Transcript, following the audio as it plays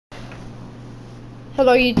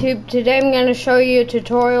Hello YouTube, today I'm going to show you a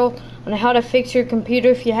tutorial on how to fix your computer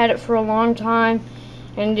if you had it for a long time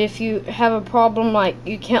and if you have a problem like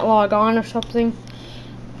you can't log on or something.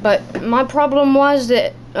 But my problem was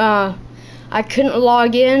that I couldn't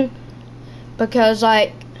log in because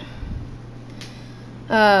I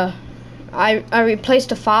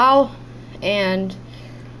replaced a file and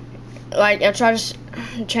like I tried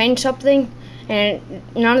to change something and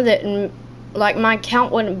none of that, like my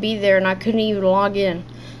account wouldn't be there and I couldn't even log in.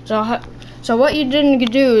 So what you need to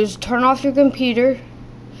do is turn off your computer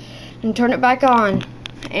and turn it back on,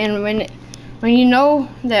 and when you know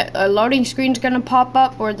that a loading screen is gonna pop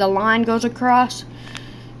up or the line goes across,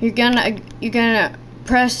 you're gonna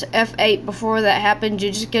press F8 before that happens.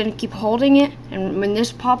 You're just gonna keep holding it, and when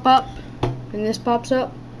this pops up,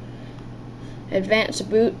 advanced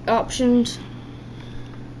boot options,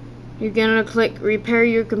 you're gonna click repair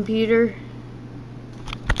your computer.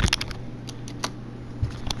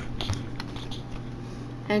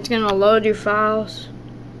 And it's gonna load your files.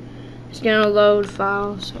 It's gonna load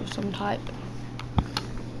files of some type.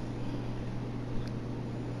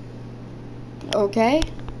 Okay,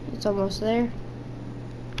 it's almost there.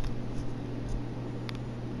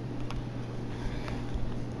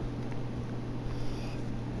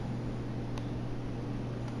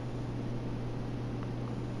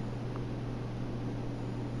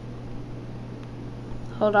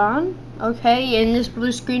 Hold on. Okay, and this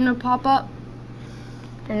blue screen will pop up.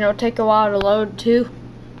 And it'll take a while to load too.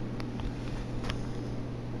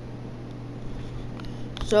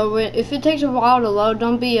 So if it takes a while to load,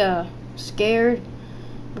 don't be scared,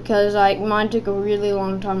 because like mine took a really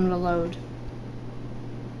long time to load.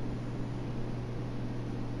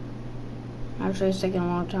 Actually, it's taking a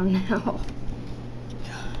long time now.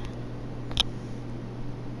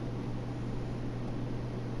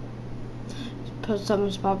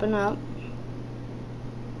 Something's popping up.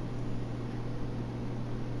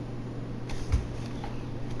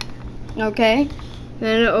 Okay,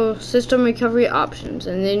 then it'll system recovery options,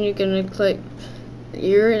 and then you're gonna click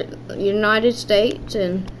your United States,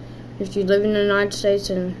 and if you live in the United States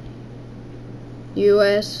and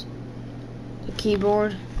US, the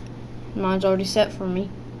keyboard, mine's already set for me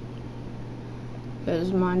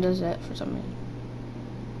because mine does that for some reason.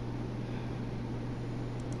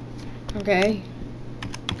 Okay,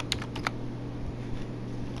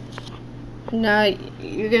 now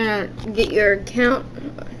you're gonna get your account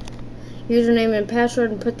username and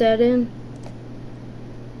password and put that in.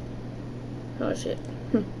 Oh shit.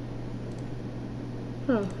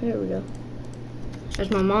 Oh, here we go. That's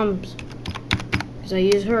my mom's, because I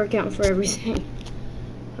use her account for everything.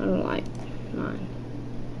 I don't like mine.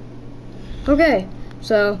 Okay,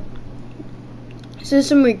 so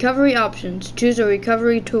system recovery options. Choose a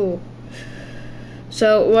recovery tool.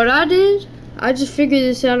 So what I did, I just figured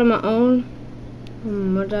this out on my own.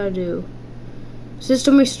 What did I do?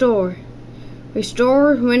 System restore.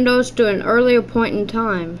 Restore Windows to an earlier point in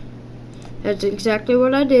time. That's exactly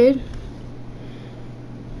what I did.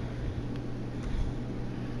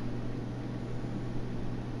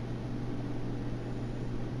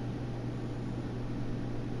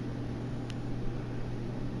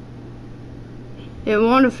 It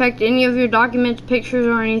won't affect any of your documents, pictures,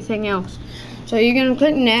 or anything else. So you're going to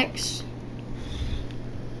click next.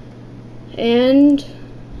 And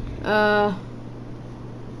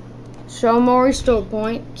show more restore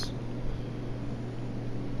points.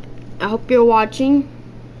 I hope you're watching.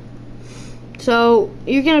 So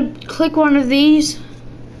you're gonna click one of these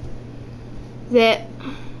that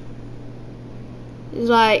is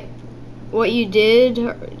like what you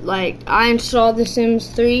did. Like I installed The Sims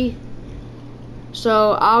 3,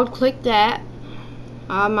 so I'll click that.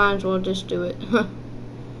 I might as well just do it.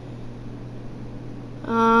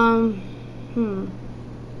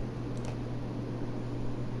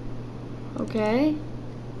 Okay,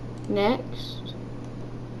 next.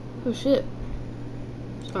 Oh shit,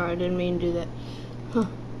 sorry, I didn't mean to do that.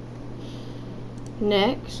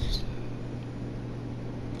 Next,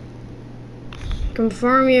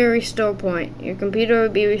 confirm your restore point. Your computer will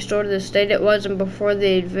be restored to the state it was before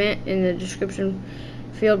the event in the description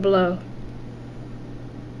field below.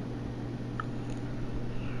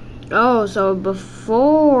 Oh, so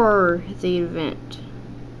before the event.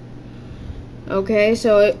 Okay,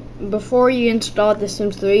 so before you installed The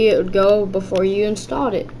Sims 3, it would go before you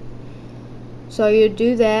installed it. So you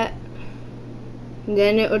do that, and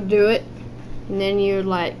then it would do it, and then you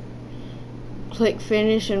like click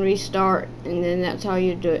finish and restart, and then that's how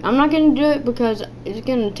you do it. I'm not going to do it because it's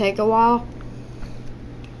going to take a while,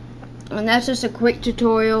 and that's just a quick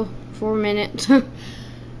tutorial, 4 minutes,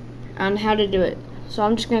 on how to do it. So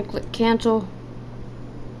I'm just going to click cancel,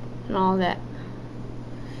 and all that.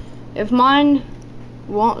 If mine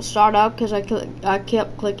won't start up because I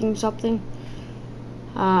kept clicking something,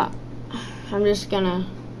 I'm just gonna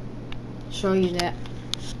show you that.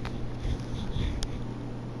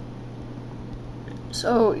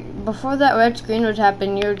 So before that red screen would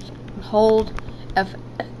happen, you'd hold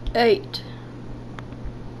F8.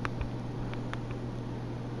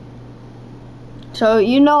 So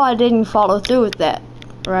you know I didn't follow through with that,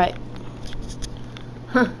 right?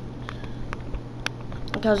 Huh.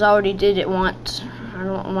 Because I already did it once. I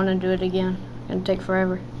don't want to do it again. It's gonna take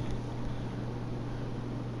forever.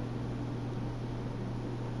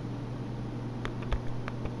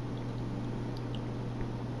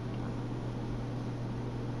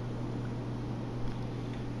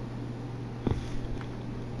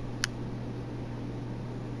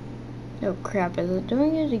 Oh crap, is it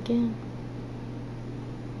doing it again?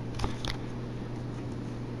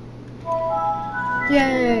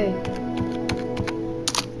 Yay!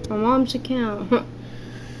 My mom's account.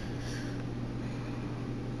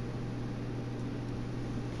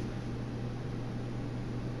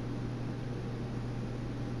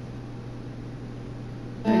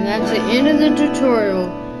 And that's the end of the tutorial.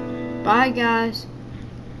 Bye guys.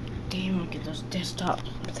 Damn, look at those desktops.